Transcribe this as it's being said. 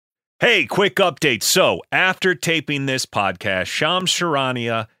Hey, quick update. So, after taping this podcast, Shams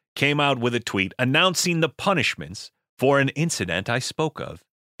Charania came out with a tweet announcing the punishments for an incident I spoke of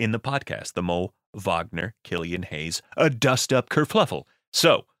in the podcast, the Mo Wagner, Killian Hayes, a dust-up kerfluffle.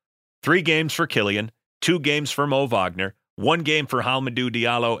 So, 3 games for Killian, 2 games for Mo Wagner, 1 game for Hamidou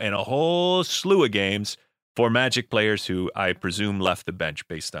Diallo, and a whole slew of games for Magic players who I presume left the bench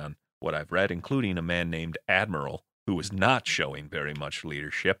based on what I've read, including a man named Admiral, who was not showing very much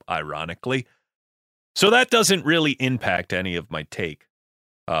leadership, ironically. So that doesn't really impact any of my take,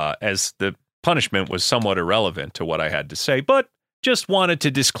 as the punishment was somewhat irrelevant to what I had to say, but just wanted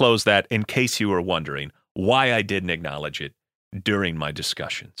to disclose that in case you were wondering why I didn't acknowledge it during my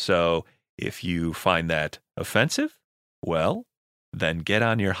discussion. So if you find that offensive, well, then get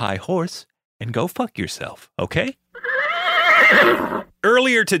on your high horse and go fuck yourself, okay?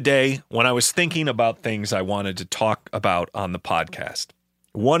 Earlier today, when I was thinking about things I wanted to talk about on the podcast,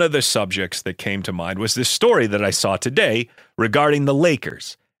 one of the subjects that came to mind was this story that I saw today regarding the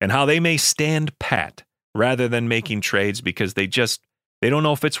Lakers and how they may stand pat rather than making trades because they don't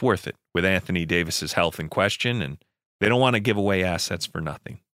know if it's worth it with Anthony Davis's health in question, and they don't want to give away assets for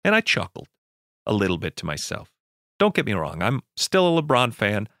nothing. And I chuckled a little bit to myself. Don't get me wrong, I'm still a LeBron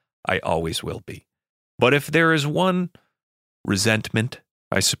fan. I always will be. But if there is one resentment,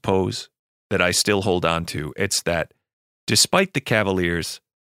 I suppose, that I still hold on to, it's that despite the Cavaliers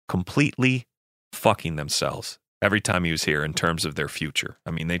completely fucking themselves every time he was here in terms of their future.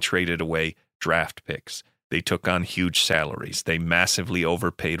 I mean, they traded away draft picks. They took on huge salaries. They massively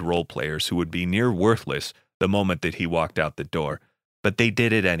overpaid role players who would be near worthless the moment that he walked out the door. But they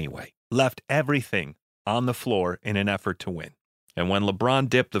did it anyway. Left everything on the floor in an effort to win. And when LeBron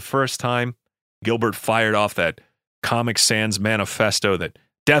dipped the first time, Gilbert fired off that Comic Sans manifesto that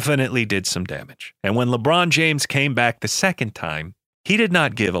definitely did some damage. And when LeBron James came back the second time, he did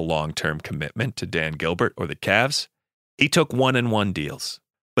not give a long-term commitment to Dan Gilbert or the Cavs. He took 1-and-1 deals.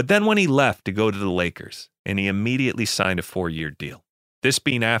 But then when he left to go to the Lakers, and he immediately signed a 4-year deal, this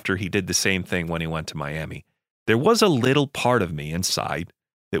being after he did the same thing when he went to Miami, there was a little part of me inside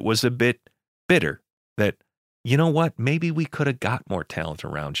that was a bit bitter that, you know what, maybe we could have got more talent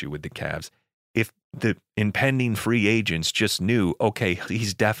around you with the Cavs if the impending free agents just knew, okay,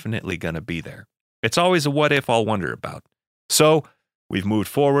 he's definitely going to be there. It's always a what if I'll wonder about. So we've moved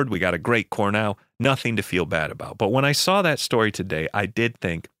forward. We got a great core now. Nothing to feel bad about. But when I saw that story today, I did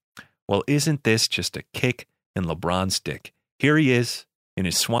think, well, isn't this just a kick in LeBron's dick? Here he is in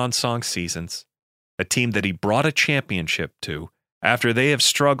his swan song seasons, a team that he brought a championship to after they have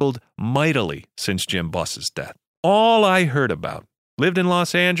struggled mightily since Jim Buss's death. All I heard about, lived in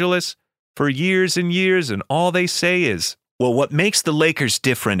Los Angeles for years and years, and all they say is, well, what makes the Lakers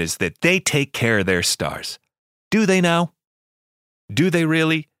different is that they take care of their stars. Do they now? Do they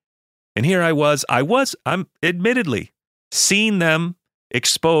really? And here I'm admittedly seeing them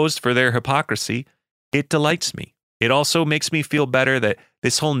exposed for their hypocrisy. It delights me. It also makes me feel better that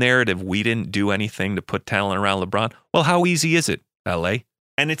this whole narrative, we didn't do anything to put talent around LeBron. Well, how easy is it, LA?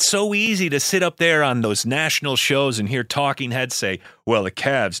 And it's so easy to sit up there on those national shows and hear talking heads say, well, the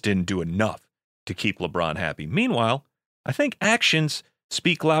Cavs didn't do enough to keep LeBron happy. Meanwhile, I think actions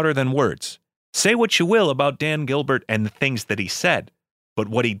speak louder than words. Say what you will about Dan Gilbert and the things that he said, but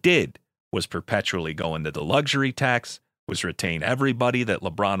what he did was perpetually go into the luxury tax, was retain everybody that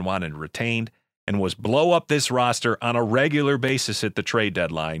LeBron wanted retained, and was blow up this roster on a regular basis at the trade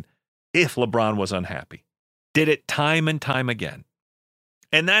deadline if LeBron was unhappy. Did it time and time again.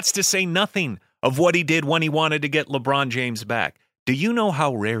 And that's to say nothing of what he did when he wanted to get LeBron James back. Do you know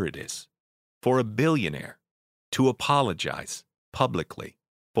how rare it is for a billionaire to apologize publicly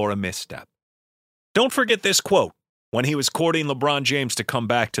for a misstep? Don't forget this quote when he was courting LeBron James to come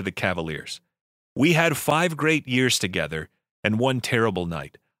back to the Cavaliers. We had 5 great years together and 1 terrible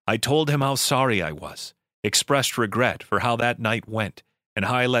night. I told him how sorry I was, expressed regret for how that night went, and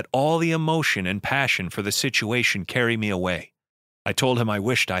how I let all the emotion and passion for the situation carry me away. I told him I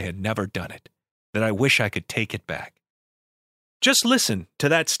wished I had never done it, that I wish I could take it back. Just listen to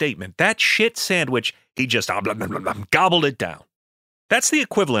that statement. That shit sandwich, he just gobbled it down. That's the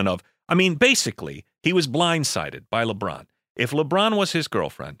equivalent of, basically, he was blindsided by LeBron. If LeBron was his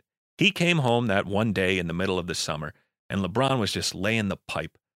girlfriend, he came home that one day in the middle of the summer, and LeBron was just laying the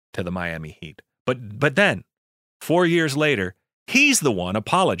pipe to the Miami Heat. But then, 4 years later, he's the one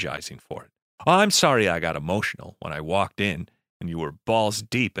apologizing for it. Oh, I'm sorry I got emotional when I walked in and you were balls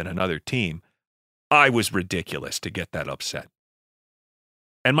deep in another team. I was ridiculous to get that upset.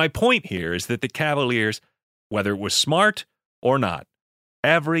 And my point here is that the Cavaliers, whether it was smart or not,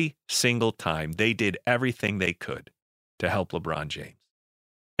 every single time they did everything they could to help LeBron James.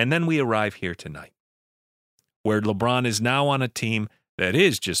 And then we arrive here tonight, where LeBron is now on a team that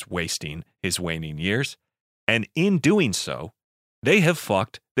is just wasting his waning years. And in doing so, they have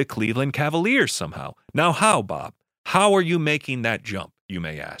fucked the Cleveland Cavaliers somehow. Now how, Bob? How are you making that jump, you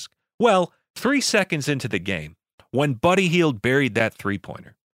may ask? Well, 3 seconds into the game, when Buddy Hield buried that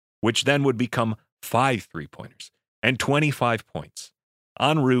three-pointer, which then would become 5 three-pointers and 25 points,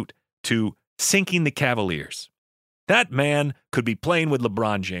 en route to sinking the Cavaliers. That man could be playing with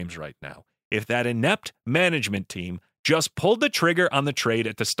LeBron James right now if that inept management team just pulled the trigger on the trade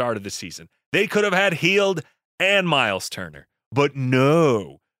at the start of the season. They could have had Hield and Miles Turner. But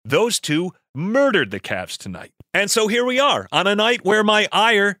no, those two murdered the Cavs tonight. And so here we are on a night where my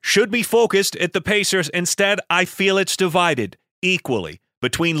ire should be focused at the Pacers. Instead, I feel it's divided equally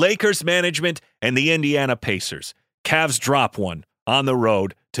between Lakers management and the Indiana Pacers. Cavs drop one on the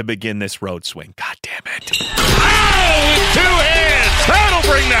road to begin this road swing. God damn it. Oh, with 2 hands.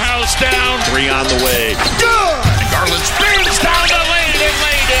 That'll bring the house down. 3 on the way. Good. Garland spins down the lane and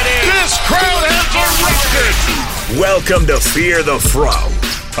laid it in. This crowd has erupted. Welcome to Fear the Fro,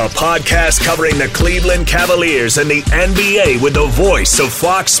 a podcast covering the Cleveland Cavaliers and the NBA with the voice of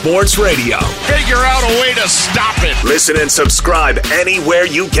Fox Sports Radio. Figure out a way to stop it. Listen and subscribe anywhere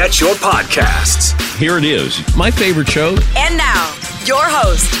you get your podcasts. Here it is, my favorite show. And now, your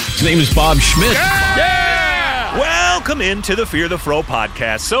host. His name is Bob Schmidt. Yeah! Welcome into the Fear the Fro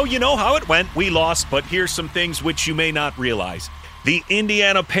podcast. So you know how it went. We lost, but here's some things which you may not realize. The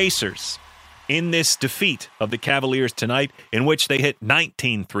Indiana Pacers, in this defeat of the Cavaliers tonight, in which they hit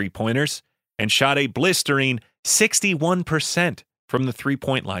 19 three-pointers and shot a blistering 61% from the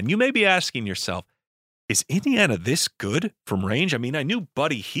three-point line. You may be asking yourself, is Indiana this good from range? I mean, I knew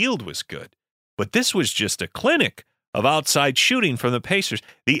Buddy Hield was good, but this was just a clinic of outside shooting from the Pacers.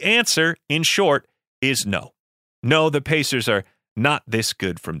 The answer, in short, is no. No, the Pacers are not this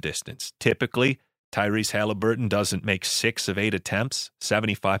good from distance. Typically, Tyrese Halliburton doesn't make 6 of 8 attempts,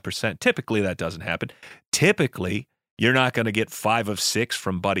 75%. Typically, that doesn't happen. Typically, you're not going to get 5 of 6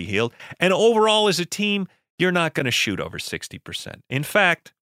 from Buddy Hield. And overall, as a team, you're not going to shoot over 60%. In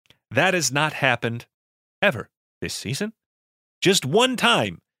fact, that has not happened ever this season. Just one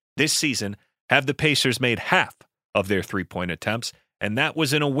time this season have the Pacers made half of their three-point attempts, and that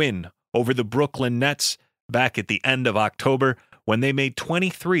was in a win over the Brooklyn Nets back at the end of October when they made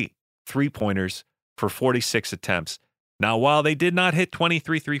 23 three-pointers for 46 attempts. Now, while they did not hit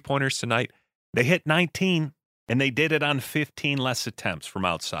 23 three-pointers tonight, they hit 19, and they did it on 15 less attempts from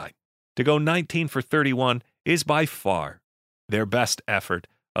outside. To go 19 for 31 is by far their best effort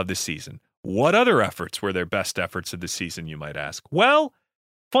of the season. What other efforts were their best efforts of the season, you might ask? Well,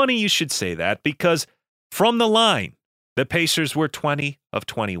 funny you should say that, because from the line, the Pacers were 20 of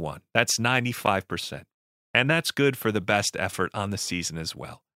 21. That's 95%. And that's good for the best effort on the season as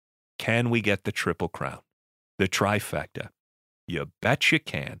well. Can we get the Triple Crown? The trifecta? You bet you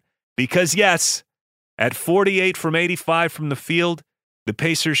can. Because yes, at 48 from 85 from the field, the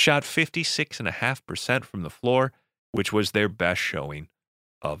Pacers shot 56.5% from the floor, which was their best showing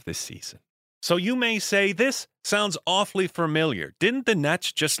of the season. So you may say, this sounds awfully familiar. Didn't the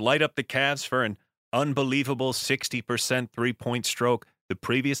Nets just light up the Cavs for an unbelievable 60% three-point stroke the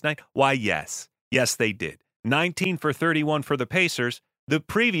previous night? Why, yes. Yes, they did. 19 for 31 for the Pacers. The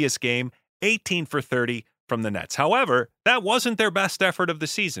previous game, 18 for 30 from the Nets. However, that wasn't their best effort of the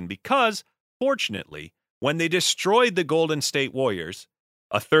season because, fortunately, when they destroyed the Golden State Warriors,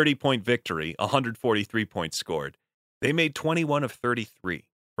 a 30-point victory, 143 points scored, they made 21 of 33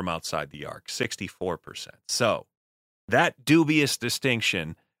 from outside the arc, 64%. So that dubious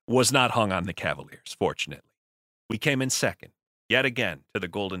distinction was not hung on the Cavaliers, fortunately. We came in second, yet again, to the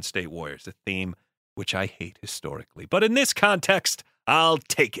Golden State Warriors, a theme which I hate historically. But in this context, I'll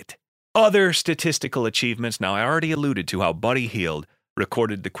take it. Other statistical achievements. Now, I already alluded to how Buddy Hield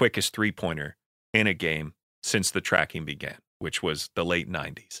recorded the quickest three-pointer in a game since the tracking began, which was the late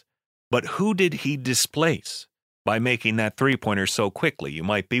 90s. But who did he displace by making that three-pointer so quickly? You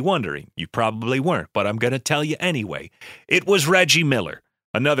might be wondering. You probably weren't, but I'm going to tell you anyway. It was Reggie Miller,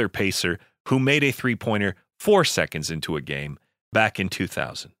 another Pacer, who made a three-pointer 4 seconds into a game back in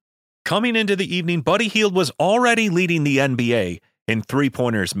 2000. Coming into the evening, Buddy Hield was already leading the NBA in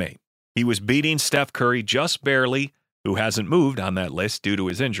three-pointers made. He was beating Steph Curry just barely, who hasn't moved on that list due to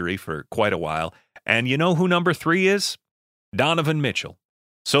his injury for quite a while. And you know who number 3 is? Donovan Mitchell.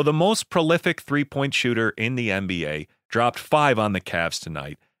 So the most prolific three-point shooter in the NBA dropped 5 on the Cavs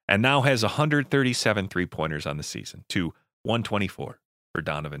tonight and now has 137 three-pointers on the season to 124 for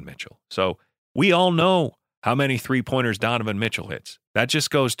Donovan Mitchell. So we all know how many three-pointers Donovan Mitchell hits. That just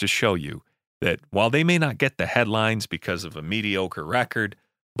goes to show you that while they may not get the headlines because of a mediocre record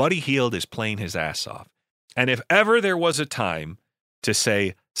Buddy Hield is playing his ass off. And if ever there was a time to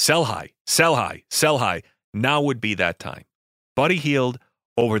say, sell high, sell high, sell high, now would be that time. Buddy Hield,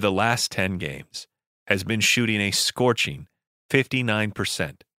 over the last 10 games, has been shooting a scorching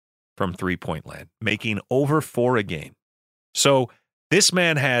 59% from three-point land, making over 4 a game. So this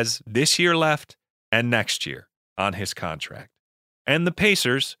man has this year left and next year on his contract. And the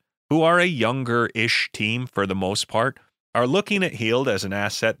Pacers, who are a younger-ish team for the most part, are looking at Hield as an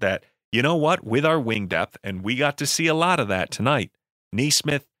asset that, you know what, with our wing depth, and we got to see a lot of that tonight,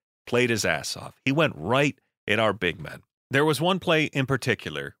 Nesmith played his ass off. He went right at our big men. There was one play in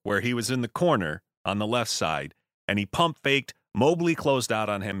particular where he was in the corner on the left side, and he pump faked. Mobley closed out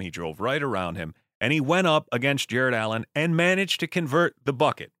on him. He drove right around him, and he went up against Jarrett Allen and managed to convert the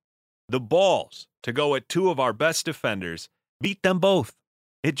bucket. The balls to go at 2 of our best defenders, beat them both.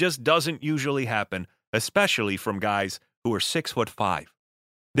 It just doesn't usually happen, especially from guys who are 6'5".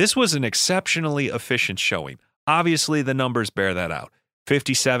 This was an exceptionally efficient showing. Obviously, the numbers bear that out.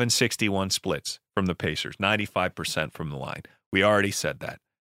 57-61 splits from the Pacers, 95% from the line. We already said that.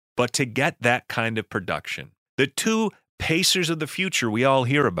 But to get that kind of production, the 2 Pacers of the future we all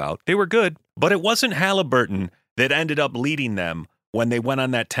hear about, they were good, but it wasn't Halliburton that ended up leading them when they went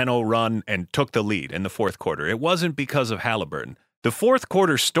on that 10-0 run and took the lead in the fourth quarter. It wasn't because of Halliburton. The fourth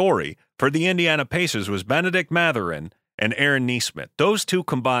quarter story for the Indiana Pacers was Benedict Mathurin and Aaron Nesmith. Those 2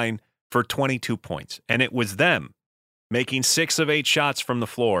 combined for 22 points, and it was them making 6 of 8 shots from the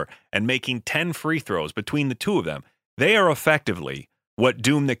floor and making 10 free throws between the 2 of them. They are effectively what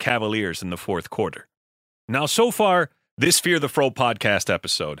doomed the Cavaliers in the fourth quarter. Now, so far, this Fear the Fro podcast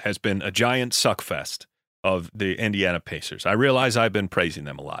episode has been a giant suckfest of the Indiana Pacers. I realize I've been praising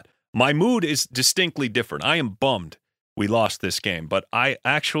them a lot. My mood is distinctly different. I am bummed we lost this game, but I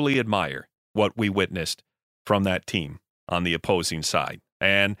actually admire what we witnessed from that team on the opposing side.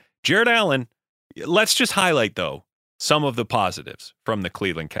 And Jarrett Allen, let's just highlight, though, some of the positives from the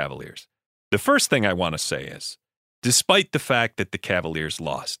Cleveland Cavaliers. The first thing I want to say is, despite the fact that the Cavaliers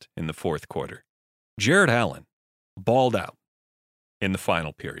lost in the fourth quarter, Jarrett Allen balled out in the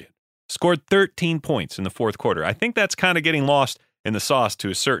final period. Scored 13 points in the fourth quarter. I think that's kind of getting lost in the sauce to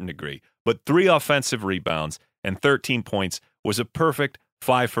a certain degree, but 3 offensive rebounds and 13 points was a perfect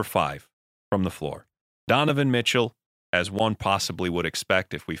 5 for 5 from the floor. Donovan Mitchell, as one possibly would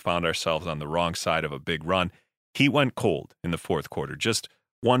expect if we found ourselves on the wrong side of a big run, he went cold in the fourth quarter, just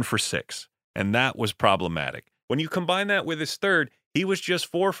 1 for 6, and that was problematic. When you combine that with his third, he was just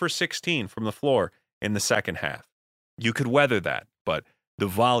 4 for 16 from the floor in the second half. You could weather that, but the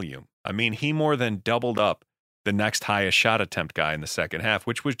volume, I mean, he more than doubled up the next highest shot attempt guy in the second half,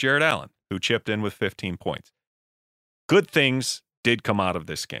 which was Jarrett Allen, who chipped in with 15 points. Good things did come out of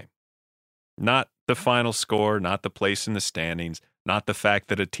this game. Not the final score, not the place in the standings, not the fact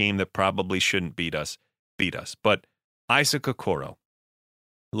that a team that probably shouldn't beat us, but Isaac Okoro.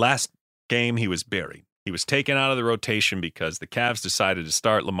 Last game, he was buried. He was taken out of the rotation because the Cavs decided to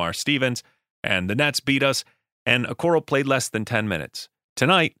start Lamar Stevens, and the Nets beat us, and Okoro played less than 10 minutes.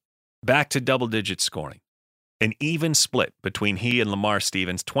 Tonight, back to double-digit scoring. An even split between he and Lamar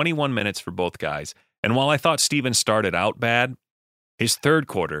Stevens, 21 minutes for both guys. And while I thought Stevens started out bad, his third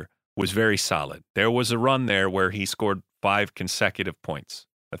quarter was very solid. There was a run there where he scored 5 consecutive points,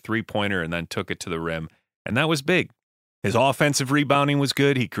 a 3-pointer, and then took it to the rim, and that was big. His offensive rebounding was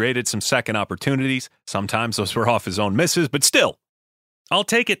good. He created some second opportunities. Sometimes those were off his own misses, but still, I'll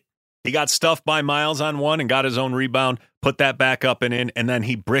take it. He got stuffed by Miles on one and got his own rebound, put that back up and in, and then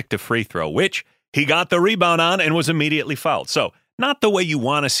he bricked a free throw, which he got the rebound on and was immediately fouled. So not the way you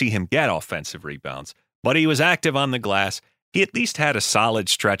want to see him get offensive rebounds, but he was active on the glass. He at least had a solid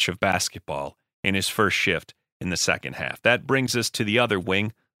stretch of basketball in his first shift in the second half. That brings us to the other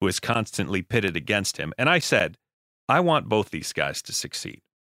wing who is constantly pitted against him. And I said, I want both these guys to succeed.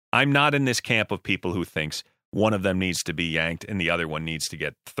 I'm not in this camp of people who thinks one of them needs to be yanked and the other one needs to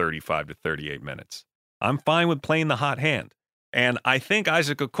get 35 to 38 minutes. I'm fine with playing the hot hand. And I think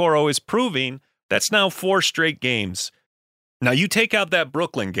Isaac Okoro is proving that's now 4 straight games. Now, you take out that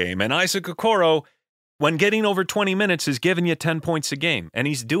Brooklyn game, and Isaac Okoro, when getting over 20 minutes, is giving you 10 points a game. And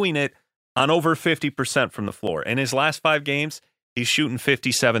he's doing it on over 50% from the floor. In his last 5 games, he's shooting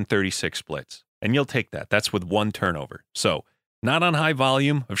 57-36 splits. And you'll take that. That's with 1 turnover. So, not on high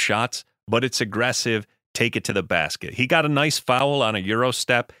volume of shots, but it's aggressive. Take it to the basket. He got a nice foul on a Euro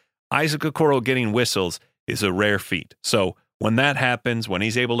step. Isaac Okoro getting whistles is a rare feat. So, when that happens, when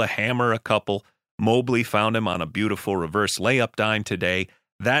he's able to hammer a couple, Mobley found him on a beautiful reverse layup dime today.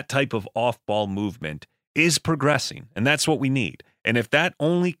 That type of off-ball movement is progressing, and that's what we need. And if that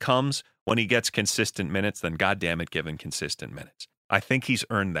only comes when he gets consistent minutes, then goddamn it, give him consistent minutes. I think he's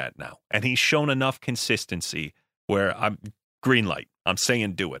earned that now. And he's shown enough consistency where I'm green light. I'm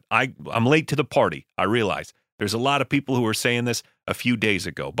saying do it. I'm late to the party. I realize there's a lot of people who were saying this a few days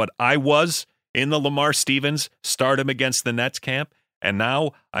ago, but I was in the Lamar Stevens start him against the Nets camp, and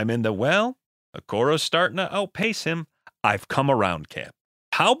now I'm in the, Okoro's starting to outpace him. I've come around camp.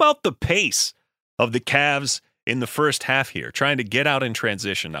 How about the pace of the Cavs in the first half here, trying to get out in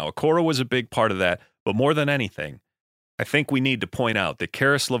transition? Now, Okoro was a big part of that, but more than anything, I think we need to point out that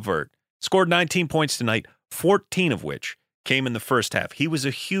Karis LeVert scored 19 points tonight, 14 of which came in the first half. He was a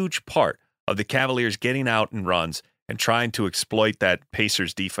huge part of the Cavaliers getting out in runs and trying to exploit that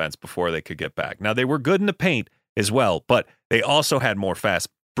Pacers defense before they could get back. Now, they were good in the paint as well, but they also had more fast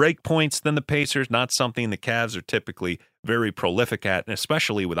break points than the Pacers, not something the Cavs are typically very prolific at, and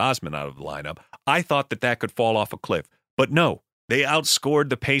especially with Osman out of the lineup. I thought that could fall off a cliff, but no, they outscored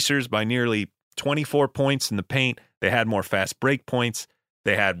the Pacers by nearly 24 points in the paint. They had more fast break points.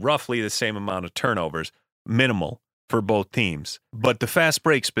 They had roughly the same amount of turnovers, minimal for both teams. But the fast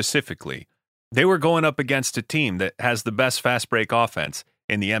break specifically, they were going up against a team that has the best fast break offense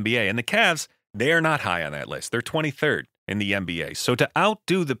in the NBA. And the Cavs, they are not high on that list. They're 23rd in the NBA. So to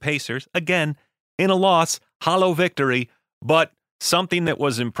outdo the Pacers, again, in a loss, hollow victory, but something that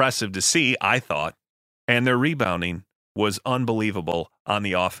was impressive to see, I thought, and their rebounding was unbelievable on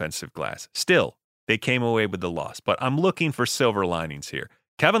the offensive glass. Still, they came away with the loss, but I'm looking for silver linings here.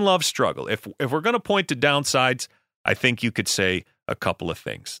 Kevin Love struggled. If we're going to point to downsides, I think you could say a couple of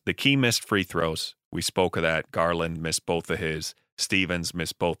things. The key missed free throws. We spoke of that. Garland missed both of his. Stevens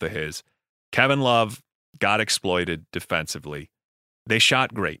missed both of his. Kevin Love got exploited defensively. They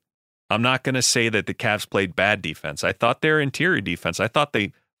shot great. I'm not going to say that the Cavs played bad defense. I thought their interior defense, I thought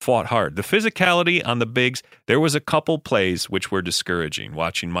they fought hard. The physicality on the bigs, there was a couple plays which were discouraging.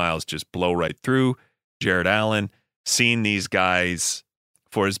 Watching Miles just blow right through Jared Allen, seeing these guys,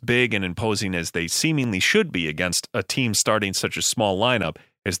 for as big and imposing as they seemingly should be against a team starting such a small lineup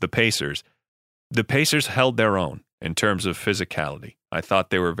as the Pacers held their own in terms of physicality. I thought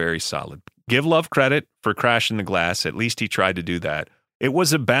they were very solid. Give Love credit for crashing the glass. At least he tried to do that. It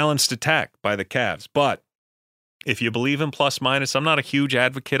was a balanced attack by the Cavs, but if you believe in plus minus, I'm not a huge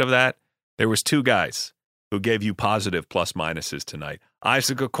advocate of that. There was two guys who gave you positive plus minuses tonight.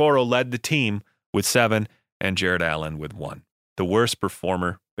 Isaac Okoro led the team with 7 and Jared Allen with 1. The worst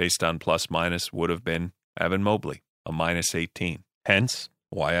performer based on plus minus would have been Evan Mobley, a minus 18. Hence,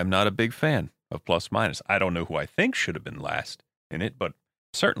 why I'm not a big fan of plus minus. I don't know who I think should have been last in it, but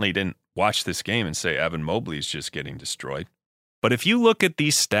certainly didn't watch this game and say Evan Mobley is just getting destroyed. But if you look at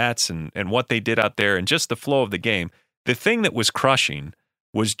these stats and what they did out there and just the flow of the game, the thing that was crushing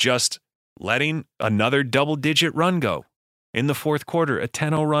was just letting another double-digit run go in the fourth quarter, a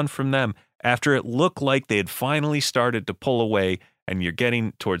 10-0 run from them after it looked like they had finally started to pull away, and you're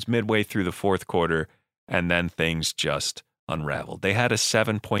getting towards midway through the fourth quarter, and then things just unraveled. They had a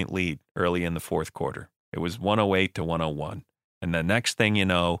 7-point lead early in the fourth quarter. It was 108 to 101. And the next thing you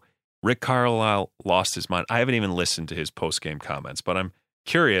know, Rick Carlisle lost his mind. I haven't even listened to his post-game comments, but I'm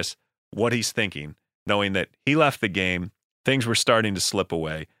curious what he's thinking, knowing that he left the game, things were starting to slip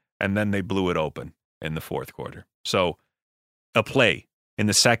away, and then they blew it open in the fourth quarter. So a play in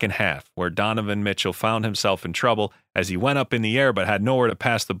the second half where Donovan Mitchell found himself in trouble as he went up in the air but had nowhere to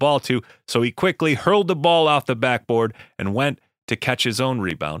pass the ball to, so he quickly hurled the ball off the backboard and went to catch his own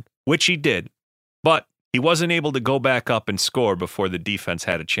rebound, which he did, but he wasn't able to go back up and score before the defense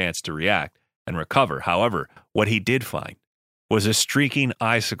had a chance to react and recover. However, what he did find was a streaking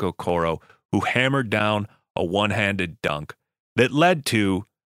Isaac Okoro who hammered down a one-handed dunk that led to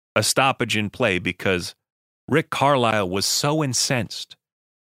a stoppage in play because Rick Carlisle was so incensed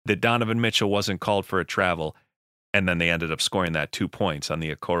that Donovan Mitchell wasn't called for a travel, and then they ended up scoring that 2 points on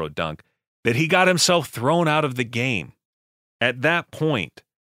the Okoro dunk, that he got himself thrown out of the game. At that point,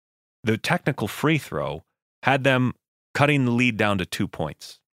 the technical free throw had them cutting the lead down to 2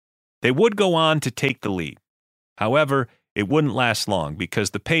 points. They would go on to take the lead. However, it wouldn't last long because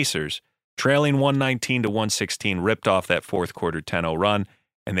the Pacers, trailing 119 to 116, ripped off that fourth quarter 10-0 run,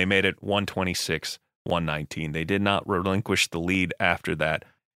 and they made it 126-119. They did not relinquish the lead after that.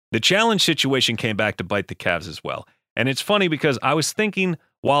 The challenge situation came back to bite the Cavs as well. And it's funny because I was thinking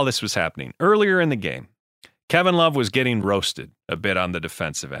while this was happening, earlier in the game, Kevin Love was getting roasted a bit on the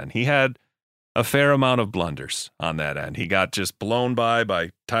defensive end. He had a fair amount of blunders on that end. He got just blown by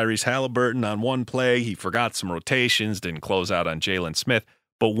Tyrese Halliburton on one play. He forgot some rotations, didn't close out on Jalen Smith.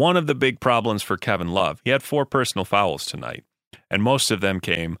 But one of the big problems for Kevin Love, he had 4 personal fouls tonight, and most of them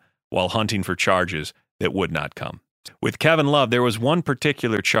came while hunting for charges that would not come. With Kevin Love, there was one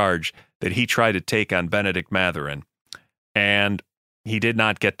particular charge that he tried to take on Benedict Mathurin, and he did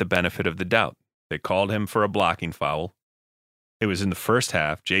not get the benefit of the doubt. They called him for a blocking foul. It was in the first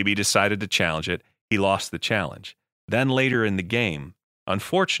half. JB decided to challenge it. He lost the challenge. Then later in the game,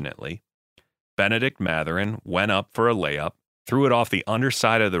 unfortunately, Benedict Mathurin went up for a layup, threw it off the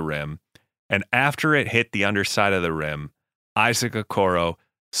underside of the rim, and after it hit the underside of the rim, Isaac Okoro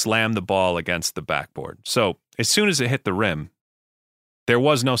slammed the ball against the backboard. So as soon as it hit the rim, there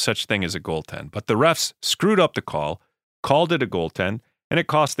was no such thing as a goaltend. But the refs screwed up the call, called it a goaltend, and it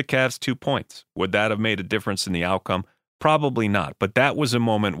cost the Cavs 2 points. Would that have made a difference in the outcome? Probably not. But that was a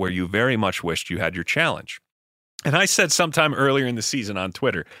moment where you very much wished you had your challenge. And I said sometime earlier in the season on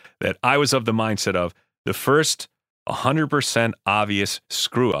Twitter that I was of the mindset of the first 100% obvious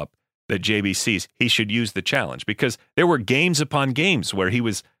screw up that JB sees, he should use the challenge, because there were games upon games where he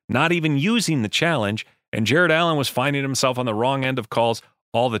was not even using the challenge, and Jared Allen was finding himself on the wrong end of calls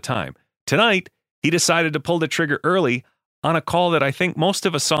all the time. Tonight, he decided to pull the trigger early on a call that I think most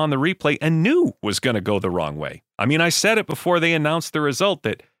of us saw on the replay and knew was going to go the wrong way. I mean, I said it before they announced the result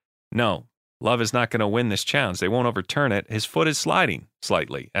that, no, Love is not going to win this challenge. They won't overturn it. His foot is sliding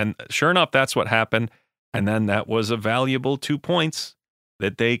slightly. And sure enough, that's what happened. And then that was a valuable 2 points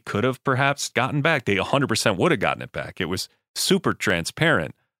that they could have perhaps gotten back. They 100% would have gotten it back. It was super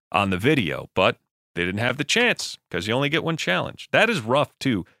transparent on the video, but they didn't have the chance because you only get one challenge. That is rough,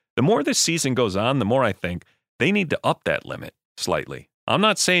 too. The more this season goes on, the more I think they need to up that limit slightly. I'm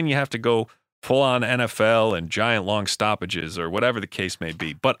not saying you have to go full-on NFL and giant long stoppages or whatever the case may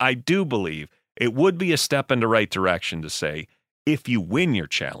be, but I do believe it would be a step in the right direction to say, if you win your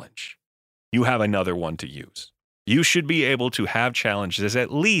challenge, you have another one to use. You should be able to have challenges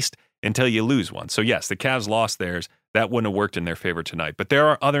at least until you lose one. So yes, the Cavs lost theirs. That wouldn't have worked in their favor tonight. But there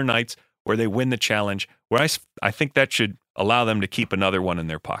are other nights where they win the challenge where I think that should allow them to keep another one in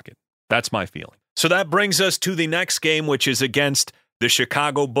their pocket. That's my feeling. So that brings us to the next game, which is against the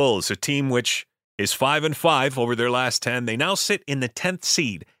Chicago Bulls, a team which is 5-5 over their last 10. They now sit in the 10th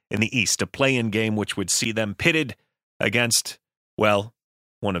seed in the East, a play-in game which would see them pitted against, well,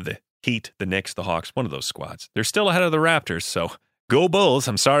 one of the Heat, the Knicks, the Hawks, one of those squads. They're still ahead of the Raptors, so go Bulls.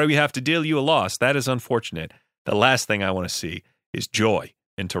 I'm sorry we have to deal you a loss. That is unfortunate. The last thing I want to see is joy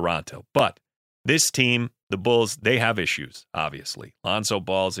in Toronto. But this team, the Bulls, they have issues, obviously. Lonzo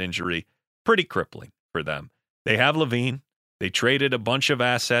Ball's injury, pretty crippling for them. They have LaVine. They traded a bunch of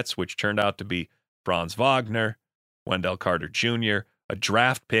assets, which turned out to be Franz Wagner, Wendell Carter Jr., a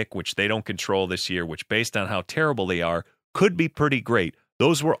draft pick, which they don't control this year, which based on how terrible they are, could be pretty great.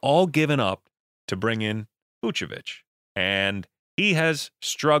 Those were all given up to bring in Vucevic, and he has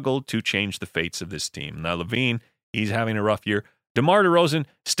struggled to change the fates of this team. Now, LaVine, he's having a rough year. DeMar DeRozan,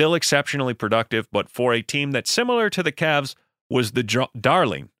 still exceptionally productive, but for a team that, similar to the Cavs, was the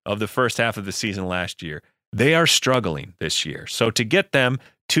darling of the first half of the season last year, they are struggling this year. So to get them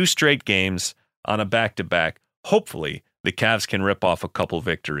 2 straight games on a back-to-back, hopefully the Cavs can rip off a couple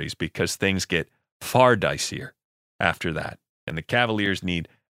victories because things get far dicier after that. And the Cavaliers need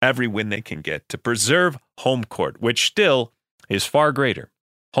every win they can get to preserve home court, which still is far greater.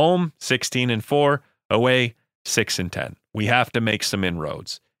 Home, 16-4, away, 6-10. We have to make some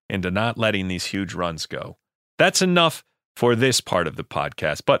inroads into not letting these huge runs go. That's enough for this part of the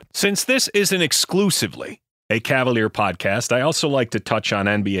podcast. But since this isn't exclusively a Cavalier podcast, I also like to touch on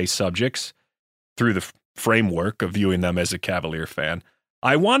NBA subjects through the framework of viewing them as a Cavalier fan.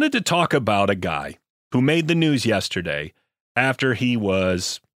 I wanted to talk about a guy who made the news yesterday after he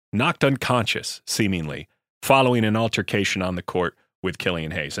was knocked unconscious, seemingly, following an altercation on the court with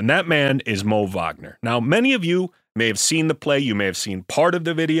Killian Hayes. And that man is Mo Wagner. Now, many of you may have seen the play. You may have seen part of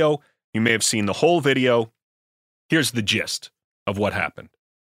the video. You may have seen the whole video. Here's the gist of what happened.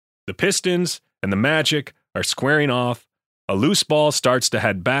 The Pistons and the Magic are squaring off. A loose ball starts to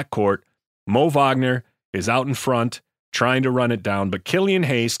head backcourt. Mo Wagner is out in front trying to run it down, but Killian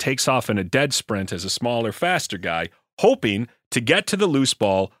Hayes takes off in a dead sprint as a smaller, faster guy, hoping to get to the loose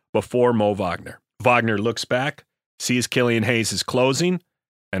ball before Mo Wagner. Wagner looks back, sees Killian Hayes is closing,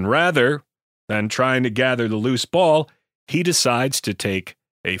 and rather than trying to gather the loose ball, he decides to take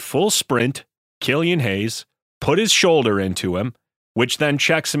a full sprint, Killian Hayes, put his shoulder into him, which then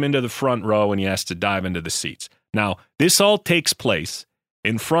checks him into the front row and he has to dive into the seats. Now, this all takes place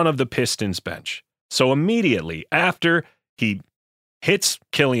in front of the Pistons bench. So immediately after he hits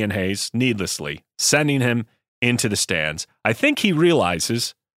Killian Hayes needlessly, sending him into the stands, I think he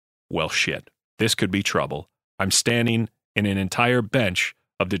realizes, well, shit, this could be trouble. I'm standing in an entire bench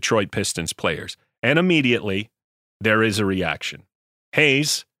of Detroit Pistons players. And immediately, there is a reaction.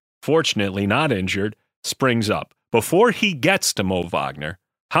 Hayes, fortunately not injured, springs up. Before he gets to Mo Wagner,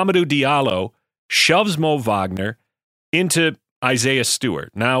 Hamidou Diallo shoves Mo Wagner into Isaiah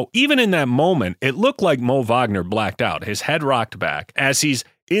Stewart. Now, even in that moment, it looked like Mo Wagner blacked out. His head rocked back as he's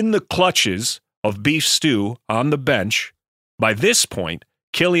in the clutches of Beef Stew on the bench. By this point,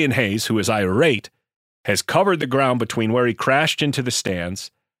 Killian Hayes, who is irate, has covered the ground between where he crashed into the stands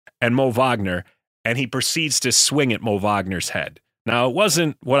and Mo Wagner, and he proceeds to swing at Mo Wagner's head. Now, it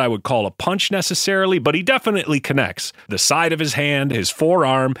wasn't what I would call a punch necessarily, but he definitely connects. The side of his hand, his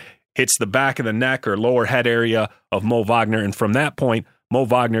forearm, hits the back of the neck or lower head area of Mo Wagner, and from that point, Mo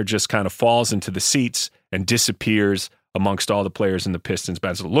Wagner just kind of falls into the seats and disappears amongst all the players in the Pistons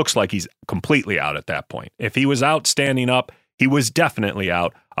bench. It looks like he's completely out at that point. If he was out standing up, he was definitely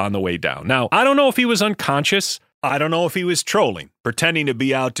out on the way down. Now, I don't know if he was unconscious. I don't know if he was trolling, pretending to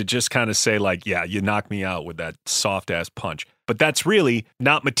be out to just kind of say like, yeah, you knocked me out with that soft-ass punch. But that's really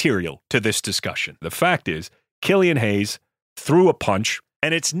not material to this discussion. The fact is, Killian Hayes threw a punch,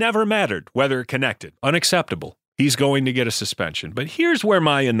 and it's never mattered whether it connected. Unacceptable. He's going to get a suspension. But here's where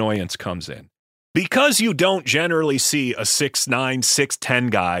my annoyance comes in. Because you don't generally see a 6'9", 6'10"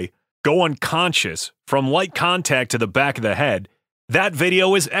 guy go unconscious from light contact to the back of the head, that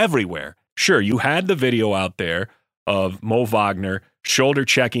video is everywhere. Sure, you had the video out there of Mo Wagner shoulder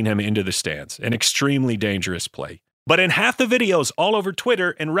checking him into the stands, an extremely dangerous play. But in half the videos all over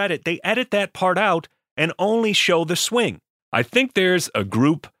Twitter and Reddit, they edit that part out and only show the swing. I think there's a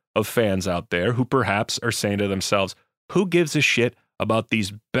group of fans out there who perhaps are saying to themselves, who gives a shit about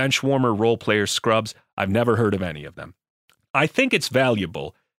these bench warmer role player scrubs? I've never heard of any of them. I think it's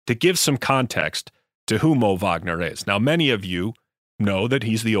valuable to give some context to who Mo Wagner is. Now, many of you know that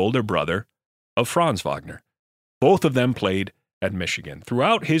he's the older brother of Franz Wagner. Both of them played at Michigan.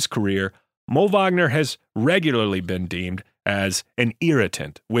 Throughout his career, Mo Wagner has regularly been deemed as an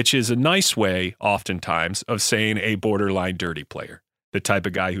irritant, which is a nice way, oftentimes, of saying a borderline dirty player. The type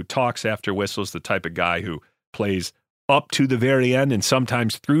of guy who talks after whistles, the type of guy who plays up to the very end and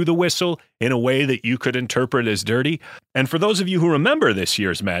sometimes through the whistle in a way that you could interpret as dirty. And for those of you who remember this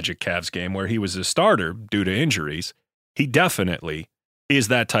year's Magic Cavs game where he was a starter due to injuries, he definitely is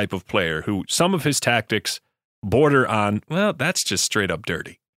that type of player who some of his tactics border on, well, that's just straight up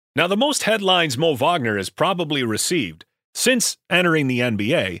dirty. Now, the most headlines Mo Wagner has probably received since entering the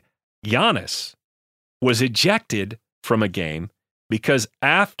NBA, Giannis was ejected from a game because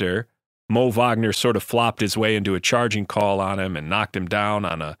after Mo Wagner sort of flopped his way into a charging call on him and knocked him down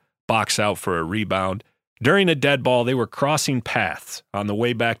on a box out for a rebound, during a dead ball, they were crossing paths on the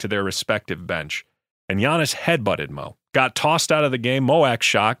way back to their respective bench. And Giannis headbutted Mo, got tossed out of the game. Mo acts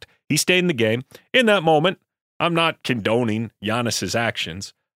shocked. He stayed in the game. In that moment, I'm not condoning Giannis's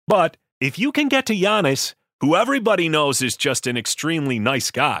actions, but if you can get to Giannis, who everybody knows is just an extremely nice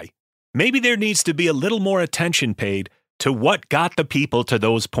guy, maybe there needs to be a little more attention paid to what got the people to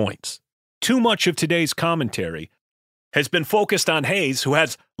those points. Too much of today's commentary has been focused on Hayes, who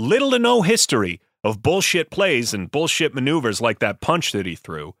has little to no history of bullshit plays and bullshit maneuvers like that punch that he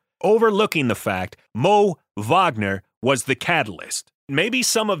threw, overlooking the fact Mo Wagner was the catalyst. Maybe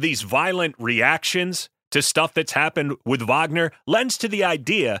some of these violent reactions to stuff that's happened with Wagner lends to the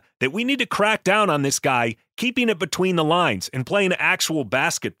idea that we need to crack down on this guy, keeping it between the lines and playing actual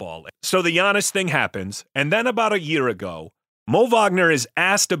basketball. So the Giannis thing happens, and then about a year ago, Mo Wagner is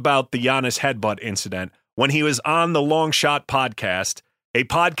asked about the Giannis headbutt incident when he was on the Long Shot podcast, a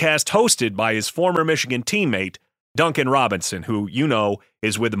podcast hosted by his former Michigan teammate, Duncan Robinson, who you know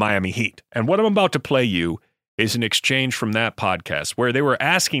is with the Miami Heat. And what I'm about to play you is an exchange from that podcast where they were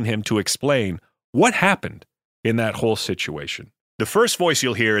asking him to explain what happened in that whole situation. The first voice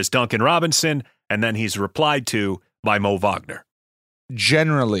you'll hear is Duncan Robinson, and then he's replied to by Mo Wagner.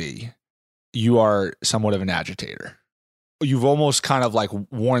 Generally, you are somewhat of an agitator. You've almost kind of like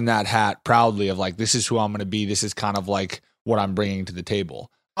worn that hat proudly of like, this is who I'm going to be. This is kind of like what I'm bringing to the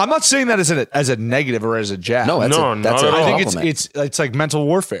table. I'm not saying that as a negative or as a jab. No, that's I think it's like mental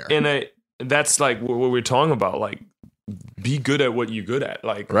warfare. And that's like what we're talking about. Like, be good at what you're good at.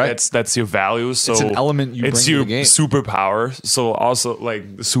 Like, right. That's your value. So it's an element you bring to the game. It's your superpower. So also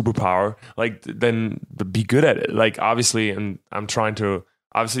like the superpower, like then be good at it. Like obviously, and I'm trying to,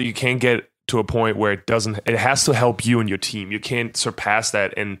 obviously you can't get to a point where it has to help you and your team. You can't surpass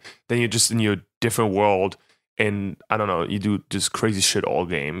that. And then you're just in your different world. And I don't know, you do just crazy shit all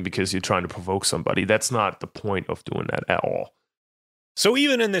game because you're trying to provoke somebody. That's not the point of doing that at all. So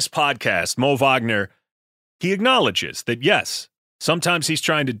even in this podcast, Mo Wagner, he acknowledges that, yes, sometimes he's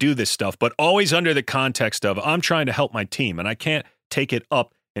trying to do this stuff, but always under the context of, I'm trying to help my team, and I can't take it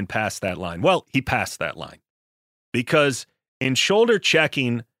up and pass that line. Well, he passed that line. Because in shoulder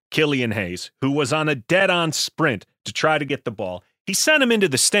checking Killian Hayes, who was on a dead-on sprint to try to get the ball, He sent him into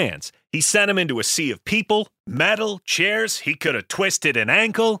the stands. He sent him into a sea of people, metal, chairs. He could have twisted an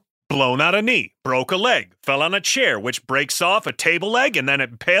ankle, blown out a knee, broke a leg, fell on a chair, which breaks off a table leg, and then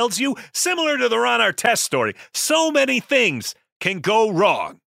it impales you, similar to the Ron Artest story. So many things can go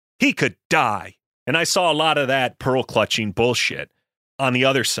wrong. He could die. And I saw a lot of that pearl-clutching bullshit on the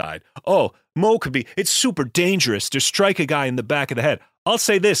other side. Oh, Mo could be, it's super dangerous to strike a guy in the back of the head. I'll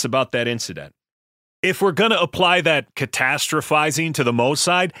say this about that incident. If we're going to apply that catastrophizing to the Mo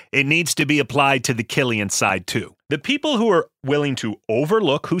side, it needs to be applied to the Killian side too. The people who are willing to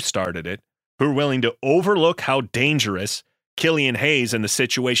overlook who started it, who are willing to overlook how dangerous Killian Hayes and the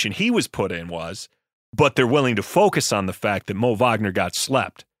situation he was put in was, but they're willing to focus on the fact that Mo Wagner got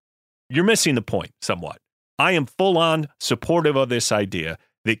slept. You're missing the point somewhat. I am full-on supportive of this idea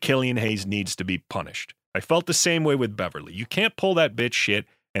that Killian Hayes needs to be punished. I felt the same way with Beverly. You can't pull that bitch shit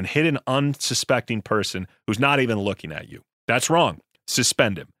and hit an unsuspecting person who's not even looking at you. That's wrong.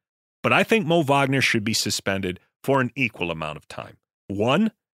 Suspend him. But I think Mo Wagner should be suspended for an equal amount of time.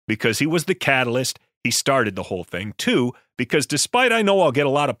 1, because he was the catalyst. He started the whole thing. 2, because despite I know I'll get a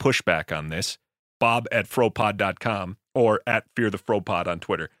lot of pushback on this, bob@fropod.com or at fearthefropod on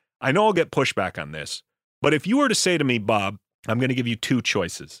Twitter. I know I'll get pushback on this, but if you were to say to me, Bob, I'm going to give you 2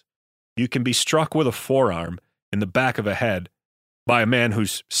 choices. You can be struck with a forearm in the back of a head by a man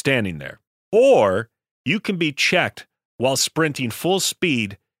who's standing there, or you can be checked while sprinting full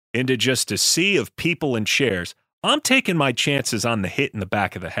speed into just a sea of people and chairs. I'm taking my chances on the hit in the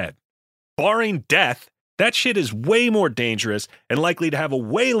back of the head. Barring death, that shit is way more dangerous and likely to have a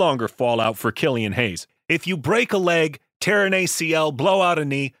way longer fallout for Killian Hayes. If you break a leg, tear an ACL, blow out a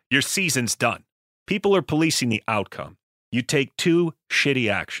knee, your season's done. People are policing the outcome. You take 2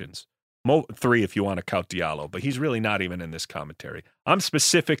 shitty actions. 3 if you want to count Diallo, but he's really not even in this commentary. I'm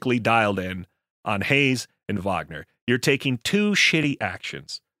specifically dialed in on Hayes and Wagner. You're taking 2 shitty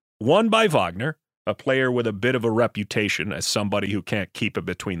actions. One by Wagner, a player with a bit of a reputation as somebody who can't keep it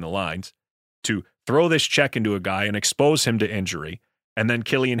between the lines, to throw this check into a guy and expose him to injury, and then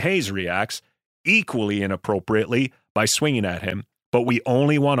Killian Hayes reacts equally inappropriately by swinging at him, but we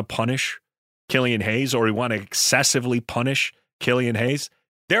only want to punish Killian Hayes, or we want to excessively punish Killian Hayes.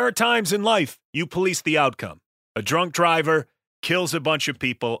 There are times in life you police the outcome. A drunk driver kills a bunch of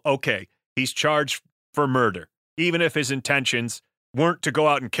people. Okay, he's charged for murder, even if his intentions weren't to go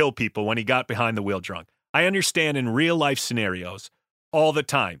out and kill people when he got behind the wheel drunk. I understand in real life scenarios, all the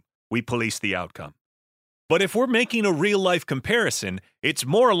time, we police the outcome. But if we're making a real life comparison, it's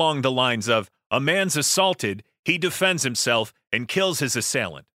more along the lines of a man's assaulted, he defends himself and kills his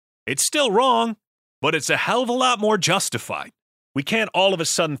assailant. It's still wrong, but it's a hell of a lot more justified. We can't all of a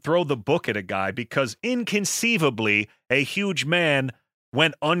sudden throw the book at a guy because inconceivably a huge man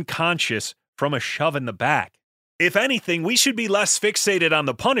went unconscious from a shove in the back. If anything, we should be less fixated on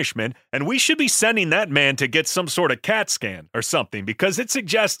the punishment, and we should be sending that man to get some sort of CAT scan or something, because it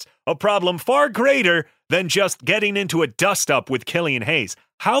suggests a problem far greater than just getting into a dust-up with Killian Hayes.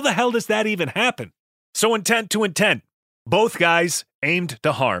 How the hell does that even happen? So intent to intent. Both guys aimed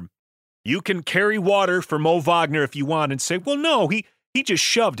to harm. You can carry water for Mo Wagner if you want and say, well, no, he just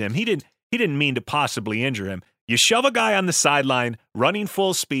shoved him. He didn't mean to possibly injure him. You shove a guy on the sideline running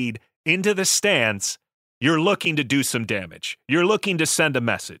full speed into the stands, you're looking to do some damage. You're looking to send a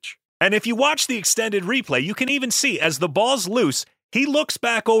message. And if you watch the extended replay, you can even see as the ball's loose, he looks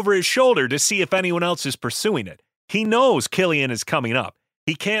back over his shoulder to see if anyone else is pursuing it. He knows Killian is coming up.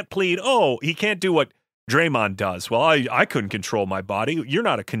 He can't plead, he can't do what Draymond does. Well, I couldn't control my body. You're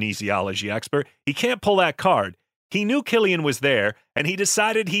not a kinesiology expert. He can't pull that card. He knew Killian was there, and he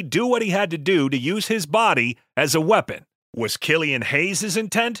decided he'd do what he had to do to use his body as a weapon. Was Killian Hayes'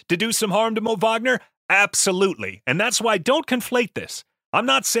 intent to do some harm to Mo Wagner? Absolutely. And that's why don't conflate this. I'm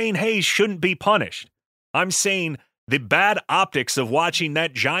not saying Hayes shouldn't be punished. I'm saying the bad optics of watching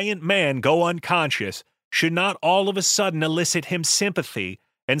that giant man go unconscious should not all of a sudden elicit him sympathy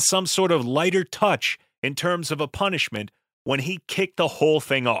and some sort of lighter touch in terms of a punishment when he kicked the whole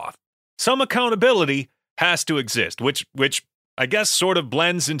thing off. Some accountability has to exist, which I guess sort of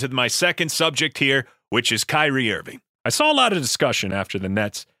blends into my second subject here, which is Kyrie Irving. I saw a lot of discussion after the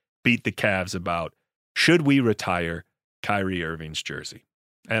Nets beat the Cavs about should we retire Kyrie Irving's jersey?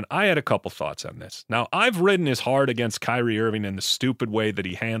 And I had a couple thoughts on this. Now, I've ridden as hard against Kyrie Irving in the stupid way that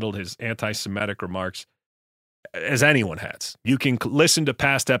he handled his anti-Semitic remarks as anyone has. You can listen to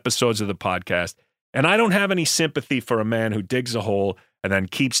past episodes of the podcast, and I don't have any sympathy for a man who digs a hole and then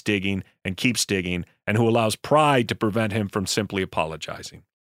keeps digging and who allows pride to prevent him from simply apologizing.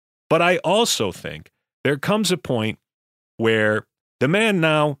 But I also think there comes a point where the man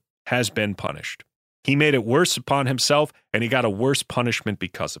now has been punished. He made it worse upon himself, and he got a worse punishment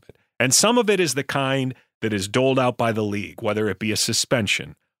because of it. And some of it is the kind that is doled out by the league, whether it be a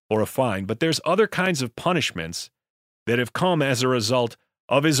suspension or a fine. But there's other kinds of punishments that have come as a result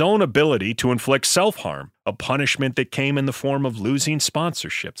of his own ability to inflict self-harm, a punishment that came in the form of losing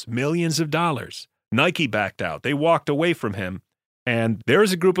sponsorships, millions of dollars. Nike backed out. They walked away from him. And there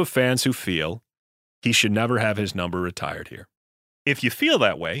is a group of fans who feel he should never have his number retired here. If you feel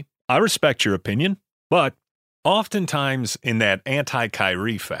that way, I respect your opinion, but oftentimes in that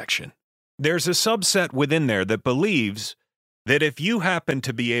anti-Kyrie faction, there's a subset within there that believes that if you happen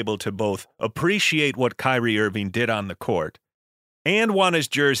to be able to both appreciate what Kyrie Irving did on the court and want his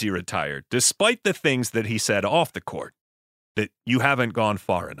jersey retired, despite the things that he said off the court, that you haven't gone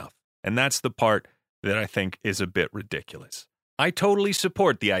far enough. And that's the part that I think is a bit ridiculous. I totally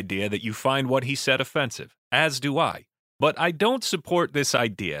support the idea that you find what he said offensive, as do I. But I don't support this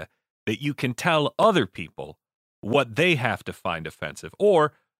idea that you can tell other people what they have to find offensive,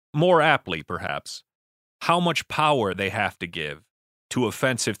 or, more aptly perhaps, how much power they have to give to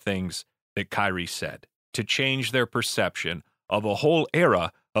offensive things that Kyrie said to change their perception of a whole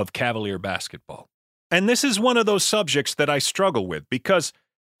era of Cavalier basketball. And this is one of those subjects that I struggle with because,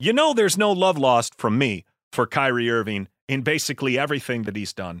 there's no love lost from me for Kyrie Irving in basically everything that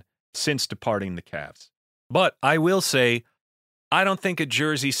he's done since departing the Cavs. But I will say, I don't think a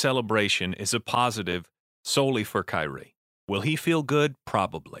jersey celebration is a positive solely for Kyrie. Will he feel good?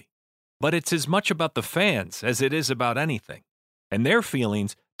 Probably. But it's as much about the fans as it is about anything. And their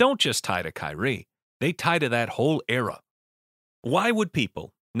feelings don't just tie to Kyrie. They tie to that whole era. Why would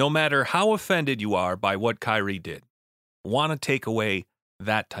people, no matter how offended you are by what Kyrie did, want to take away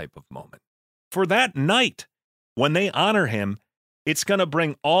that type of moment? For that night, when they honor him, it's going to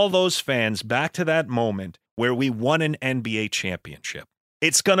bring all those fans back to that moment where we won an NBA championship.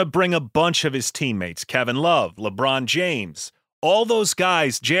 It's going to bring a bunch of his teammates, Kevin Love, LeBron James, all those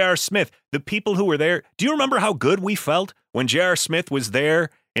guys, J.R. Smith, the people who were there. Do you remember how good we felt when J.R. Smith was there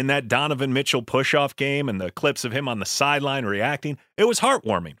in that Donovan Mitchell push-off game and the clips of him on the sideline reacting? It was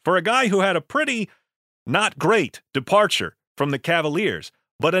heartwarming for a guy who had a pretty not great departure from the Cavaliers.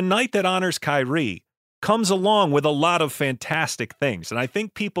 But a night that honors Kyrie comes along with a lot of fantastic things, and I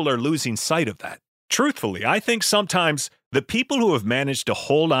think people are losing sight of that. Truthfully, I think sometimes the people who have managed to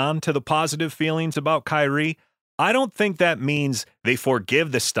hold on to the positive feelings about Kyrie, I don't think that means they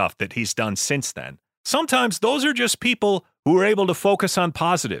forgive the stuff that he's done since then. Sometimes those are just people who are able to focus on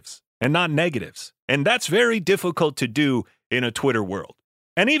positives and not negatives, and that's very difficult to do in a Twitter world.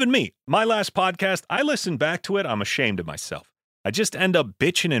 And even me, my last podcast, I listened back to it, I'm ashamed of myself. I just end up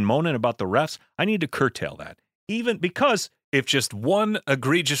bitching and moaning about the refs. I need to curtail that, even because if just one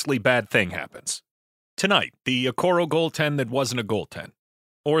egregiously bad thing happens. Tonight, the Okoro goaltend that wasn't a goaltend.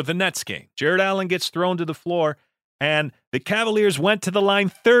 Or the Nets game. Jared Allen gets thrown to the floor, and the Cavaliers went to the line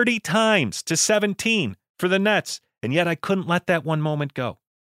 30 times to 17 for the Nets, and yet I couldn't let that one moment go.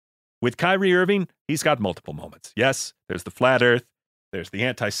 With Kyrie Irving, he's got multiple moments. Yes, there's the flat earth, there's the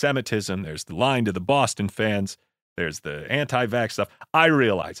anti-Semitism, there's the line to the Boston fans, there's the anti-vax stuff. I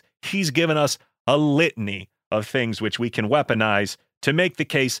realize he's given us a litany of things which we can weaponize to make the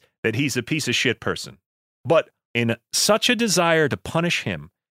case that he's a piece of shit person. But in such a desire to punish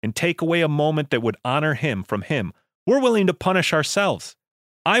him and take away a moment that would honor him from him, we're willing to punish ourselves.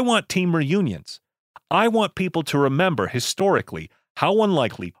 I want team reunions. I want people to remember historically how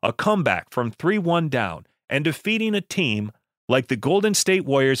unlikely a comeback from 3-1 down and defeating a team like the Golden State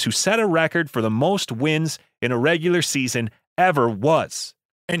Warriors, who set a record for the most wins in a regular season ever, was.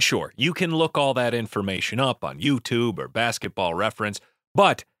 And sure, you can look all that information up on YouTube or Basketball Reference,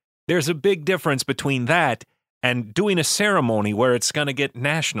 but there's a big difference between that and doing a ceremony where it's going to get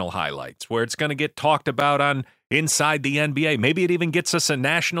national highlights, where it's going to get talked about on Inside the NBA. Maybe it even gets us a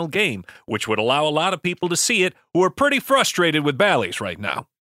national game, which would allow a lot of people to see it who are pretty frustrated with Bally's right now.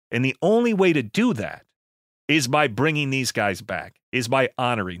 And the only way to do that is by bringing these guys back, is by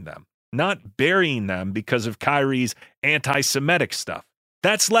honoring them, not burying them because of Kyrie's anti-Semitic stuff.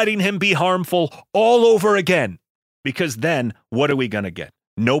 That's letting him be harmful all over again, because then what are we going to get?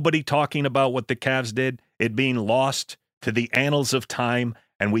 Nobody talking about what the Cavs did, it being lost to the annals of time,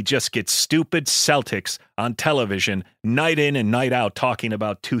 and we just get stupid Celtics on television night in and night out talking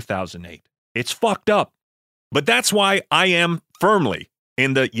about 2008. It's fucked up. But that's why I am firmly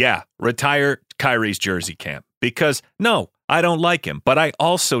in the, retire Kyrie's jersey camp. Because, no, I don't like him, but I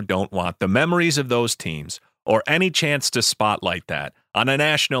also don't want the memories of those teams or any chance to spotlight that on a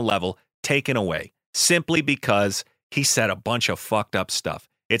national level taken away simply because he said a bunch of fucked up stuff.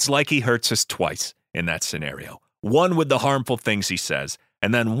 It's like he hurts us twice in that scenario. One with the harmful things he says,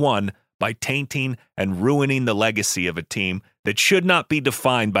 and then one by tainting and ruining the legacy of a team that should not be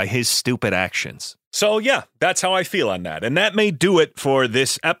defined by his stupid actions. So yeah, that's how I feel on that. And that may do it for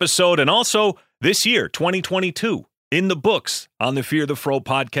this episode and also this year, 2022, in the books on the Fear the Fro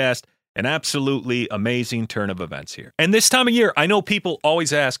podcast. An absolutely amazing turn of events here. And this time of year, I know people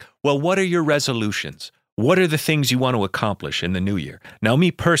always ask, well, what are your resolutions? What are the things you want to accomplish in the new year? Now,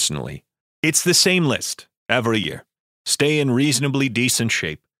 me personally, it's the same list every year. Stay in reasonably decent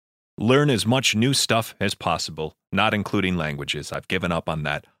shape. Learn as much new stuff as possible, not including languages. I've given up on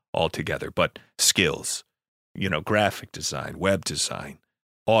that altogether. But skills, graphic design, web design,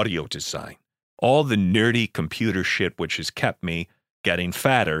 audio design, all the nerdy computer shit which has kept me getting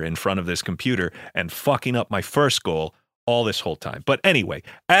fatter in front of this computer and fucking up my first goal all this whole time. But anyway,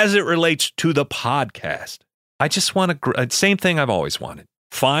 as it relates to the podcast, I just want to, same thing I've always wanted.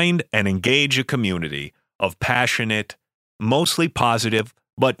 Find and engage a community of passionate, mostly positive,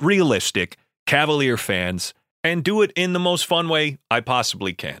 but realistic Cavalier fans and do it in the most fun way I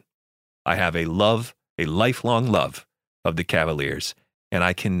possibly can. I have a lifelong love of the Cavaliers, and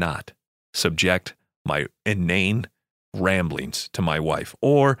I cannot subject my inane ramblings to my wife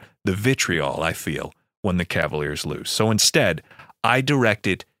or the vitriol I feel when the Cavaliers lose. So instead, I direct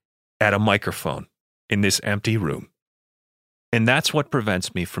it at a microphone in this empty room. And that's what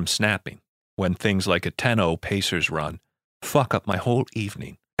prevents me from snapping when things like a 10-0 Pacers run fuck up my whole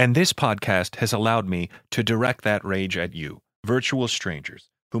evening. And this podcast has allowed me to direct that rage at you, virtual strangers,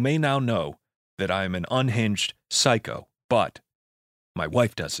 who may now know that I am an unhinged psycho, but my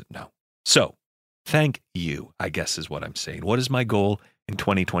wife doesn't know. So, thank you, I guess is what I'm saying. What is my goal in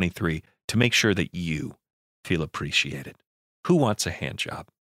 2023? To make sure that you feel appreciated. Who wants a hand job?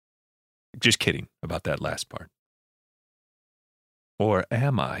 Just kidding about that last part. Or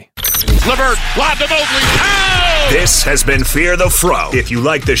am I? LeVert, lob to Mobley. Out! This has been Fear the Fro. If you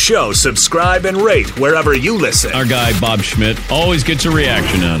like the show, subscribe and rate wherever you listen. Our guy, Bob Schmidt, always gets a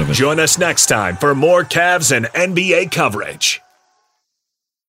reaction out of it. Join us next time for more Cavs and NBA coverage.